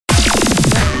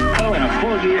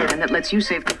full gear, and that lets you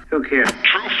save. Who cares?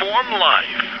 True Form Life.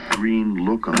 Green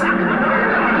look on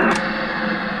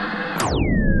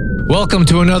Welcome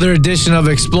to another edition of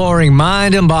Exploring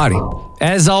Mind and Body.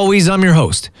 As always, I'm your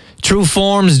host, True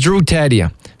Form's Drew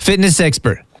Tadia, fitness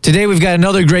expert. Today we've got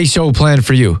another great show planned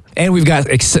for you, and we've got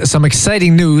some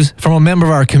exciting news from a member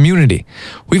of our community.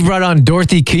 We've brought on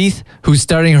Dorothy Keith, who's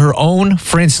starting her own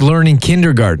French learning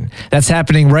kindergarten. That's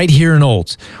happening right here in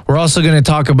Olds. We're also going to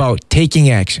talk about taking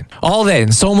action. All that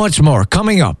and so much more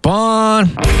coming up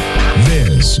on...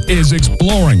 This is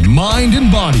Exploring Mind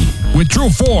and Body with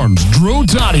True Form's Drew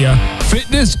Tadia,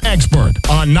 fitness expert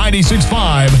on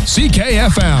 96.5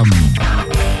 CKFM.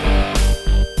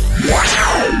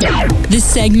 This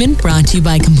segment brought to you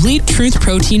by Complete Truth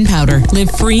Protein Powder. Live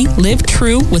free, live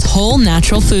true with whole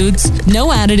natural foods. No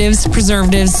additives,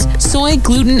 preservatives, soy,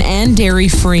 gluten, and dairy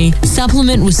free.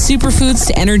 Supplement with superfoods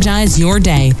to energize your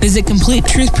day. Visit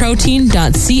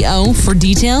CompleteTruthProtein.co for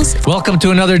details. Welcome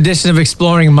to another edition of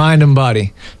Exploring Mind and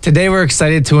Body. Today we're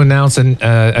excited to announce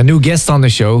a new guest on the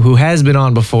show who has been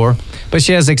on before, but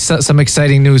she has some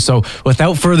exciting news. So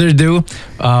without further ado,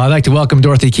 I'd like to welcome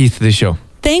Dorothy Keith to the show.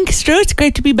 Thanks, Drew. It's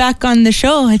great to be back on the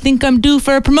show. I think I'm due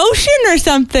for a promotion or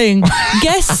something.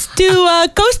 Guest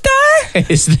to co-star?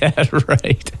 Is that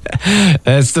right?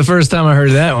 That's the first time I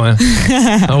heard that one.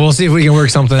 We'll see if we can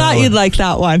work something out. Thought you'd like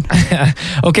that one.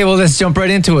 Okay, well, let's jump right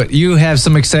into it. You have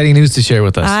some exciting news to share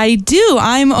with us. I do.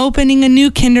 I'm opening a new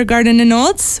kindergarten in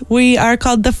Olds. We are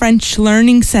called the French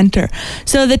Learning Center.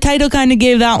 So the title kind of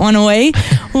gave that one away.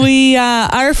 We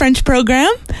are a French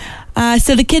program.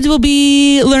 So the kids will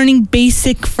be learning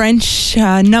basic French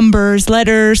numbers,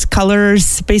 letters,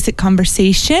 colors, basic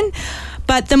conversation.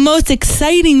 But the most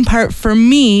exciting part for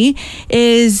me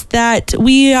is that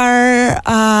we are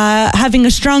having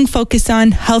a strong focus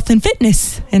on health and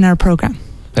fitness in our program.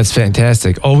 That's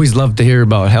fantastic. Always love to hear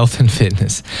about health and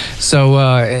fitness. So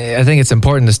I think it's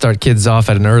important to start kids off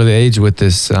at an early age with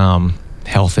this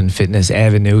health and fitness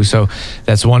avenue. So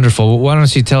that's wonderful. Why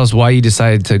don't you tell us why you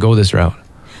decided to go this route?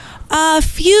 A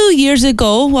few years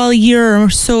ago, a year or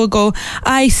so ago,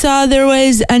 I saw there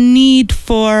was a need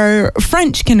for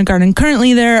French kindergarten.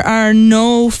 Currently, there are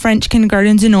no French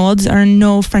kindergartens in Olds or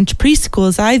no French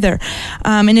preschools either.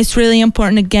 And it's really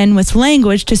important, again, with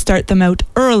language to start them out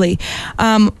early.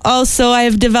 Also, I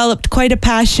have developed quite a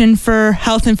passion for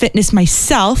health and fitness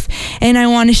myself, and I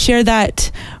want to share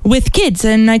that with kids.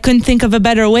 And I couldn't think of a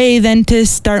better way than to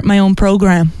start my own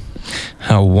program.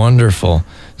 How wonderful.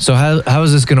 So how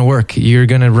is this going to work? You're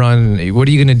going to run, what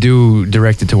are you going to do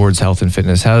directed towards health and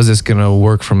fitness? How is this going to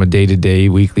work from a day-to-day,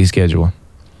 weekly schedule?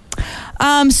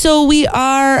 So we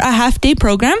are a half-day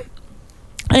program,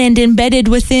 and embedded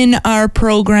within our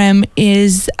program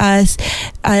is a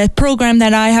program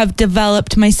that I have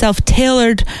developed myself,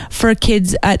 tailored for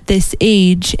kids at this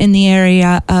age in the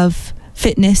area of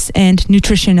fitness and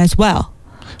nutrition as well.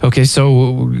 Okay,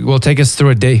 so well, take us through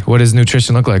a day. What does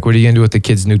nutrition look like? What are you going to do with the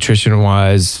kids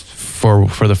nutrition-wise for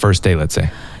the first day, let's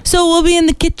say? So we'll be in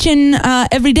the kitchen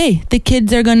every day. The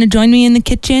kids are going to join me in the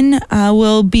kitchen.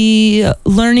 We'll be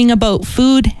learning about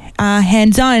food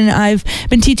hands-on. I've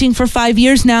been teaching for 5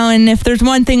 years now, and if there's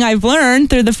one thing I've learned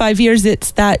through the 5 years,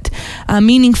 it's that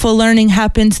meaningful learning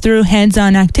happens through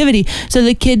hands-on activity. So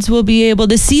the kids will be able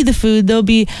to see the food. They'll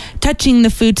be touching the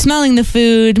food, smelling the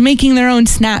food, making their own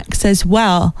snacks as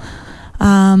well.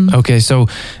 Okay, so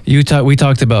we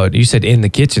talked about, you said in the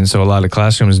kitchen, so a lot of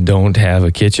classrooms don't have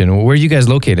a kitchen. Where are you guys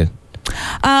located?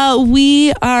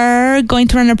 We are going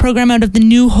to run a program out of the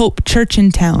New Hope Church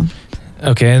in town.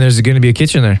 Okay, and there's going to be a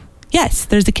kitchen there? Yes,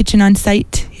 there's a kitchen on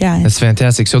site. Yeah. That's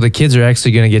fantastic. So the kids are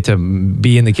actually going to get to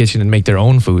be in the kitchen and make their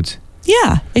own foods.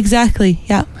 Yeah, exactly.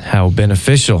 Yeah. How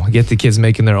beneficial. Get the kids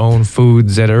making their own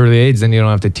foods at an early age, then you don't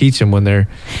have to teach them when I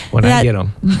get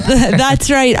them.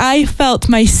 That's right. I felt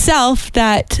myself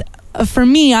that for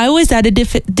me, I was at a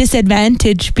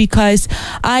disadvantage because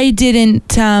I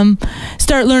didn't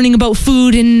start learning about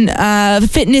food and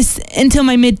fitness until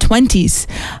my mid-20s.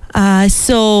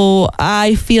 So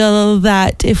I feel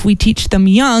that if we teach them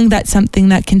young, that's something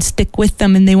that can stick with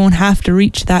them, and they won't have to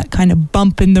reach that kind of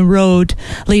bump in the road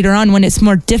later on when it's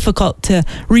more difficult to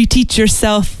reteach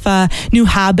yourself new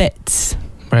habits.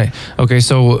 Right. Okay.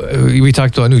 So we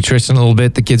talked about nutrition a little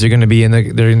bit. The kids are going to be in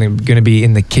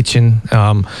the kitchen.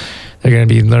 They're going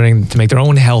to be learning to make their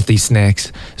own healthy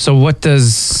snacks. So what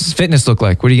does fitness look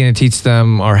like? What are you going to teach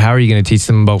them, or how are you going to teach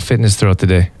them about fitness throughout the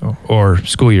day or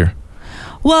school year?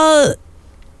 Well,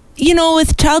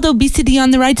 with child obesity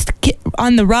on the rise,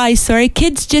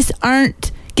 kids just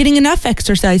aren't getting enough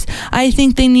exercise. I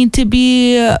think they need to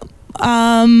be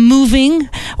moving,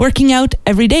 working out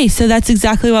every day. So that's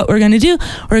exactly what we're going to do.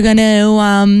 We're going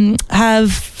to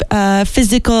have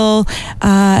physical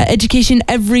education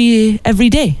every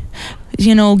day.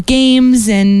 Games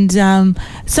and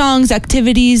songs,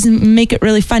 activities, and make it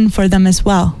really fun for them as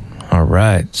well. All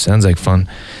right. Sounds like fun.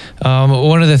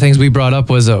 One of the things we brought up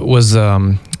was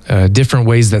different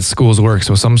ways that schools work.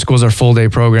 So some schools are full day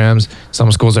programs,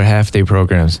 some schools are half day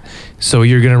programs. So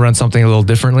you're going to run something a little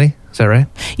differently. Is that right?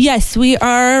 Yes, we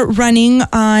are running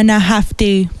on a half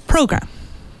day program.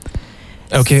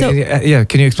 Okay. So,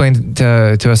 can you explain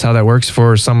to us how that works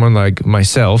for someone like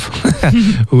myself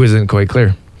who isn't quite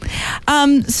clear?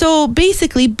 So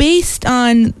basically, based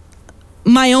on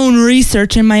my own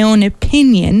research and my own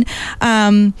opinion,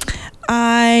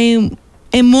 I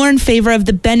am more in favor of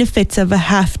the benefits of a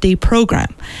half-day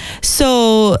program.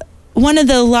 So one of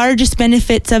the largest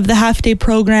benefits of the half-day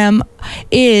program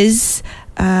is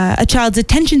a child's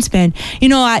attention span.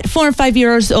 At 4 or 5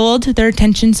 years old, their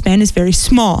attention span is very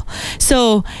small.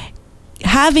 So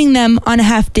having them on a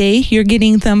half day, you're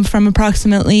getting them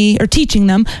teaching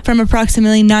them from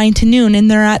approximately 9 to noon, and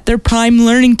they're at their prime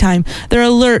learning time. They're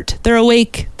alert, they're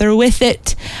awake, they're with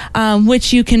it,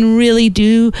 which you can really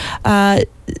do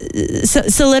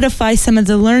solidify some of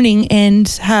the learning and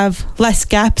have less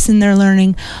gaps in their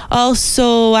learning.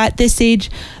 Also, at this age,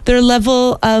 their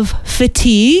level of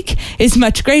fatigue is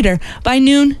much greater. By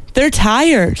noon, they're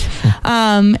tired,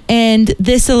 and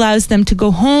this allows them to go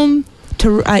home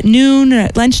at noon or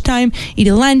at lunchtime, eat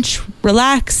a lunch,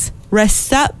 relax,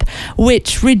 rest up,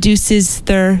 which reduces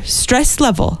their stress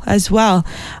level as well.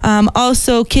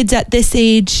 Also, kids at this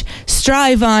age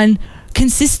strive on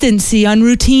consistency, on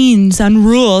routines, on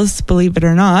rules, believe it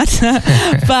or not.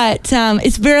 But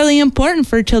it's very important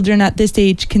for children at this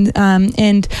age,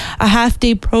 and a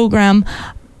half-day program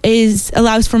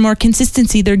allows for more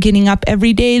consistency. They're getting up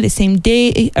every day, the same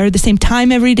day or the same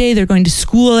time every day. They're going to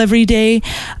school every day.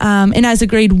 And as a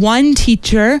grade 1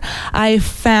 teacher, I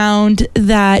found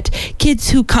that kids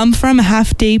who come from a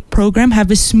half-day program have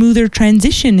a smoother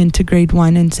transition into grade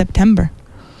 1 in September.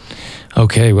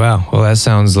 Okay, wow. Well, that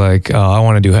sounds like I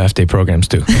want to do half-day programs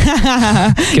too. Can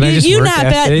I just work nap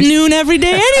at noon every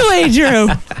day anyway, Drew.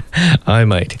 I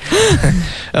might.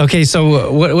 Okay,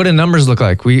 so what do numbers look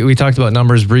like? We talked about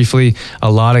numbers briefly.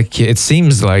 A lot of kids, it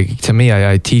seems like, to me,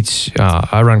 I teach,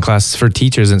 I run classes for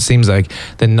teachers, and it seems like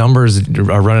the numbers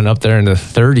are running up there in the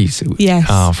 30s.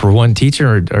 Yes. For one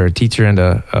teacher or a teacher and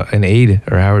an aide,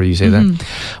 or however you say that.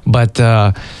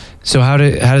 But so how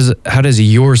does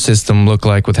your system look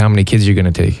like with how many kids you're going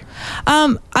to take?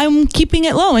 I'm keeping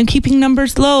it low. I'm keeping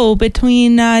numbers low.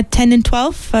 Between 10 and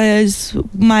 12 is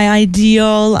my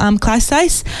ideal class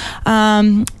size.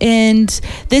 And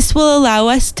this will allow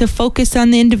us to focus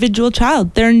on the individual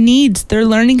child, their needs, their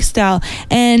learning style.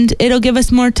 And it'll give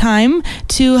us more time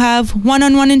to have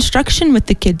one-on-one instruction with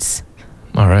the kids.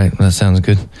 All right. That sounds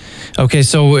good. Okay,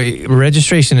 so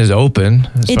registration is open.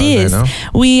 It is.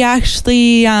 We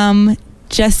actually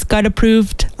just got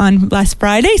approved on last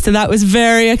Friday, so that was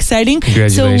very exciting.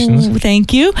 Congratulations. So,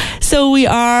 thank you. So we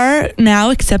are now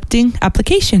accepting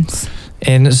applications.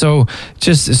 And so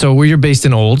you're based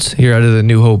in Olds, here out of the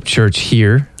New Hope Church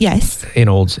here. Yes. In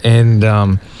Olds. And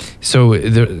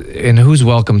and who's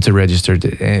welcome to register?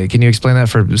 Can you explain that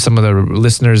for some of the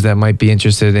listeners that might be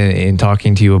interested in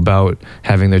talking to you about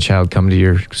having their child come to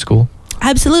your school?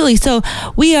 Absolutely. So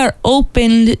we are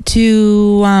open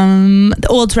to the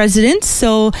Olds residents,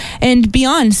 and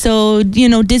beyond. So,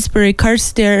 Disbury,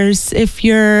 Carstairs, if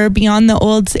you're beyond the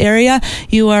Olds area,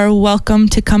 you are welcome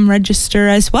to come register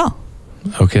as well.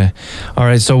 Okay. All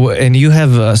right. So, and you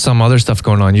have some other stuff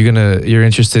going on. You're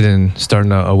interested in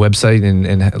starting a website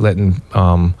and letting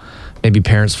maybe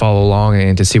parents follow along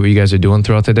and to see what you guys are doing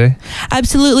throughout the day?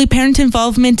 Absolutely. Parent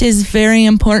involvement is very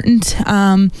important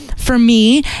for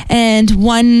me. And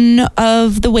one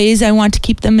of the ways I want to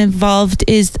keep them involved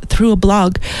is through a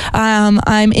blog.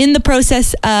 I'm in the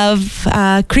process of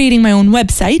creating my own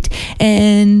website,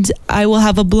 and I will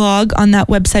have a blog on that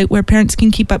website where parents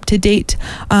can keep up to date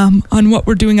on what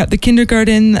we're doing at the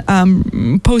kindergarten,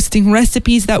 posting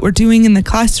recipes that we're doing in the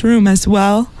classroom as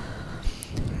well.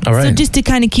 All right. So just to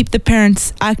kind of keep the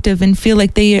parents active and feel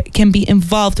like they can be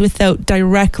involved without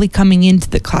directly coming into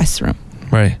the classroom.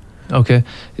 Right. Okay.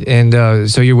 And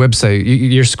so your website,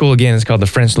 your school again is called the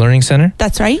French Learning Center?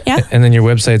 That's right, yeah. And then your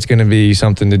website's going to be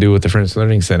something to do with the French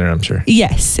Learning Center, I'm sure.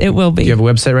 Yes, it will be. Do you have a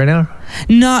website right now?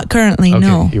 Not currently,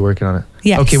 no. Okay, you're working on it.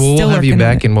 Yeah. Okay, well, we'll have you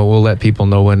back and we'll let people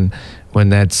know when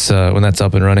that's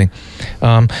up and running.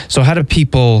 So how do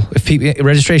if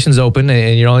registration's open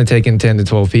and you're only taking 10 to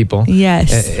 12 people?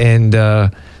 Yes. And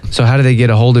So how do they get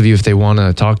a hold of you if they want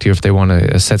to talk to you, if they want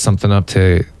to set something up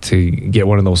to get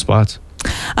one of those spots?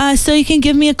 So you can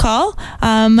give me a call.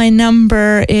 My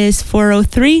number is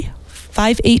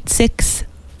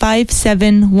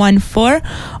 403-586-5714,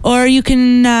 or you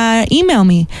can email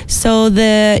me. So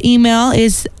the email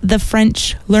is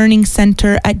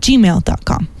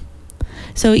thefrenchlearningcenter@gmail.com.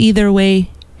 So either way.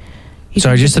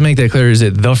 Sorry, just to make that clear, is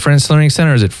it the French Learning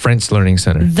Center or is it French Learning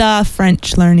Center? The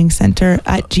French Learning Center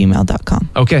 @gmail.com.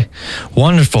 Okay,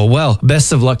 wonderful. Well,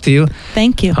 best of luck to you.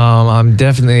 Thank you.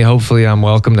 Hopefully I'm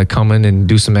welcome to come in and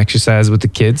do some exercise with the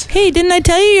kids. Hey, didn't I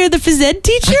tell you you're the phys ed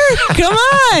teacher? Come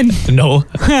on. No,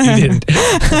 you didn't.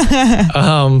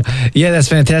 Yeah, that's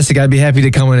fantastic. I'd be happy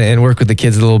to come in and work with the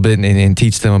kids a little bit and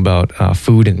teach them about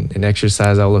food and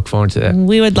exercise. I'll look forward to that.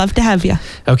 We would love to have you.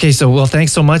 Okay, so well,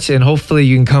 thanks so much, and hopefully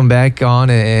you can come back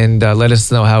on and let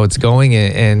us know how it's going,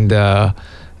 and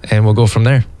we'll go from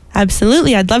there.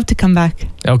 Absolutely. I'd love to come back.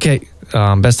 Okay,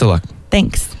 best of luck.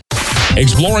 Thanks.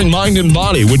 Exploring Mind and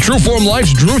Body with Trueform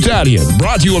Life's Drew Tadian.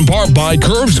 Brought to you in part by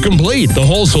Curves Complete, the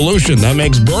whole solution that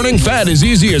makes burning fat as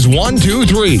easy as 1, 2,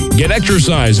 3. Get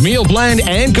exercise, meal plan,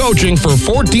 and coaching for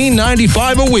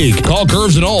 $14.95 a week. Call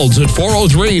Curves and Olds at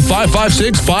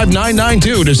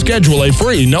 403-556-5992 to schedule a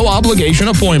free, no-obligation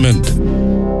appointment.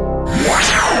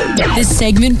 This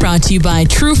segment brought to you by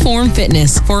Trueform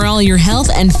Fitness for all your health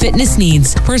and fitness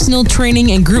needs. Personal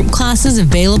training and group classes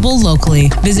available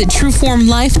locally. Visit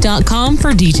trueformlife.com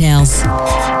for details.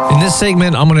 In this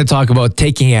segment, I'm going to talk about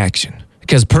taking action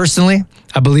because personally,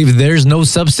 I believe there's no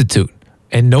substitute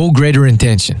and no greater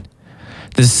intention.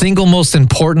 The single most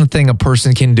important thing a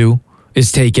person can do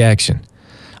is take action.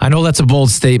 I know that's a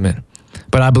bold statement,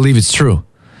 but I believe it's true.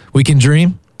 We can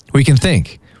dream, we can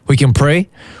think. We can pray,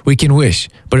 we can wish,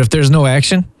 but if there's no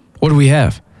action, what do we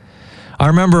have? I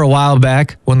remember a while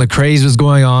back when the craze was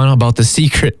going on about The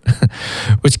Secret,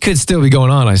 which could still be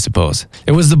going on, I suppose.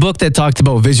 It was the book that talked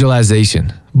about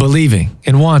visualization, believing,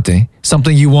 and wanting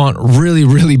something you want really,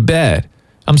 really bad.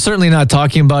 I'm certainly not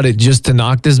talking about it just to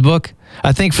knock this book.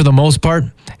 I think for the most part,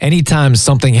 anytime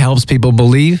something helps people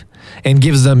believe and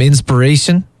gives them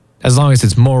inspiration, as long as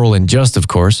it's moral and just, of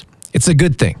course, it's a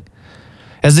good thing.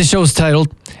 As the show's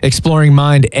titled, Exploring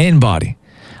Mind and Body,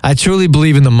 I truly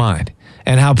believe in the mind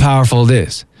and how powerful it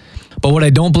is. But what I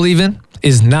don't believe in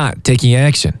is not taking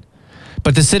action.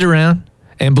 But to sit around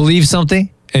and believe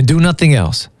something and do nothing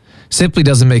else simply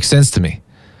doesn't make sense to me.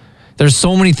 There's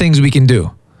so many things we can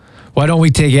do. Why don't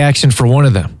we take action for one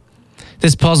of them?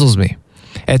 This puzzles me.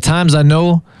 At times I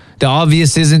know the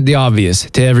obvious isn't the obvious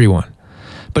to everyone.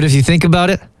 But if you think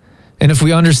about it, and if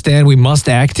we understand we must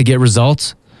act to get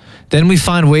results, then we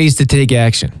find ways to take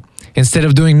action instead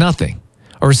of doing nothing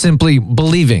or simply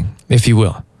believing, if you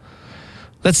will.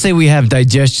 Let's say we have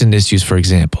digestion issues, for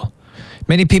example.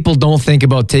 Many people don't think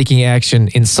about taking action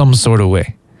in some sort of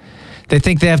way. They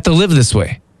think they have to live this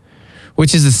way,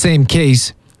 which is the same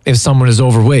case if someone is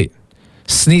overweight,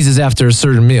 sneezes after a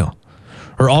certain meal,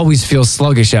 or always feels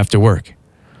sluggish after work.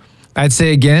 I'd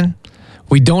say again,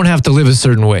 we don't have to live a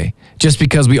certain way just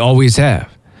because we always have.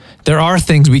 There are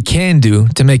things we can do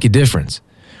to make a difference,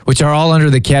 which are all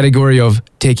under the category of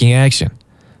taking action.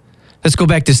 Let's go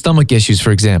back to stomach issues,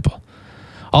 for example.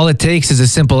 All it takes is a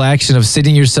simple action of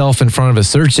sitting yourself in front of a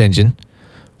search engine,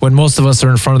 when most of us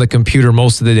are in front of the computer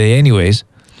most of the day anyways,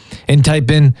 and type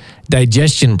in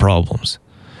digestion problems.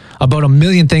 About 1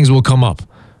 million things will come up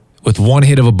with one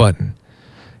hit of a button.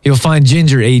 You'll find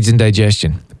ginger aids in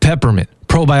digestion, peppermint,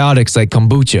 probiotics like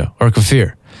kombucha or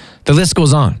kefir. The list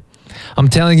goes on. I'm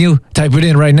telling you, type it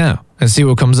in right now and see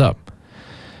what comes up.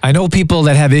 I know people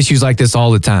that have issues like this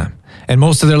all the time, and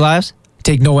most of their lives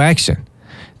take no action.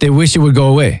 They wish it would go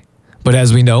away, but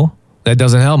as we know, that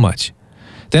doesn't help much.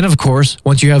 Then, of course,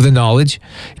 once you have the knowledge,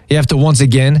 you have to once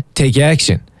again take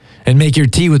action and make your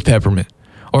tea with peppermint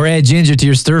or add ginger to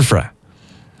your stir fry.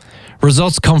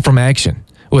 Results come from action.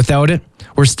 Without it,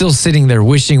 we're still sitting there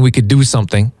wishing we could do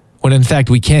something when in fact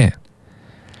we can't.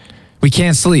 We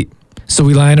can't sleep. So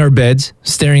we lie in our beds,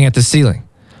 staring at the ceiling.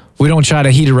 We don't try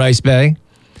to heat a rice bag.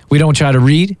 We don't try to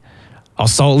read, a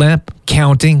salt lamp,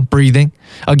 counting, breathing.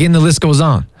 Again, the list goes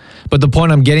on. But the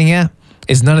point I'm getting at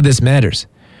is none of this matters.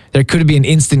 There could be an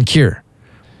instant cure,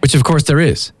 which of course there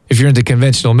is, if you're into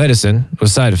conventional medicine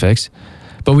with side effects.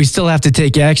 But we still have to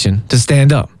take action to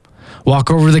stand up,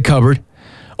 walk over to the cupboard,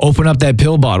 open up that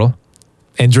pill bottle,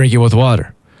 and drink it with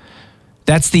water.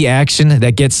 That's the action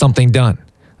that gets something done.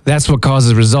 That's what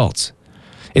causes results.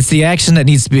 It's the action that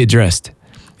needs to be addressed.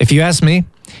 If you ask me,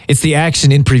 it's the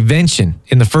action in prevention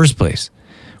in the first place.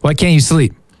 Why can't you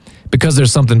sleep? Because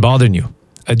there's something bothering you.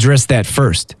 Address that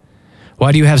first.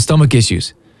 Why do you have stomach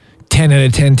issues? 10 out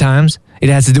of 10 times, It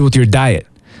has to do with your diet.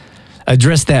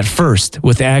 Address that first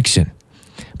with action.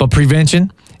 But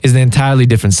prevention is an entirely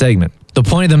different segment. The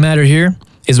point of the matter here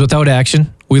is without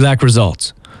action, we lack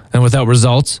results. And without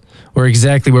results, we're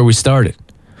exactly where we started.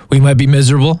 We might be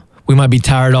miserable, we might be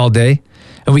tired all day,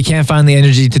 and we can't find the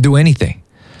energy to do anything.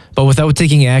 But without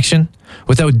taking action,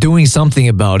 without doing something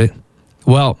about it,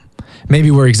 well,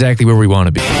 maybe we're exactly where we want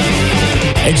to be.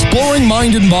 Exploring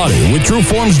Mind and Body with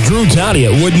Trueform's Drew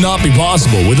Tadia would not be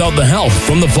possible without the help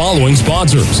from the following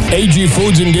sponsors: AG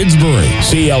Foods in Didsbury,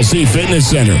 CLC Fitness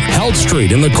Center, Health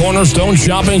Street in the Cornerstone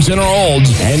Shopping Center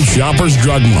Olds, and Shoppers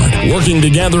Drug Mart, working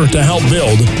together to help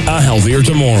build a healthier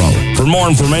tomorrow. For more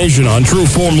information on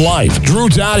Trueform Life, Drew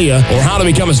Tadia, or how to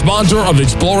become a sponsor of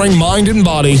Exploring Mind and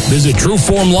Body, visit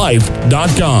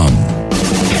TrueFormLife.com.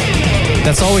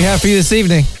 That's all we have for you this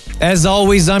evening. As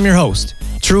always, I'm your host,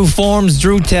 Trueform's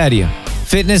Drew Tadia,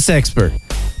 fitness expert.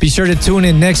 Be sure to tune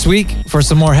in next week for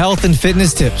some more health and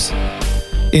fitness tips.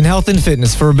 In health and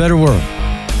fitness for a better world.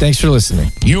 Thanks for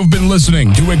listening. You've been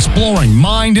listening to Exploring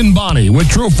Mind and Body with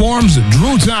Trueform's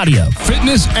Drew Tadia,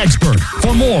 fitness expert.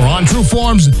 For more on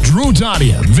Trueform's Drew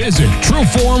Tadia, visit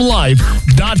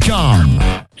TrueFormLife.com.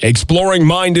 Exploring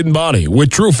Mind and Body with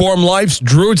Trueform Life's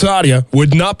Drew Tadia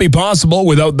would not be possible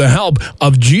without the help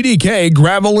of GDK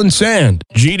Gravel and Sand.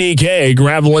 GDK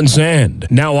Gravel and Sand,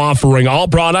 now offering all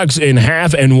products in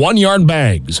 1/2 and 1 yard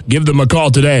bags. Give them a call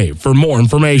today for more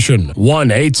information.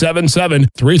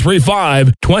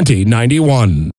 1-877-335-2091.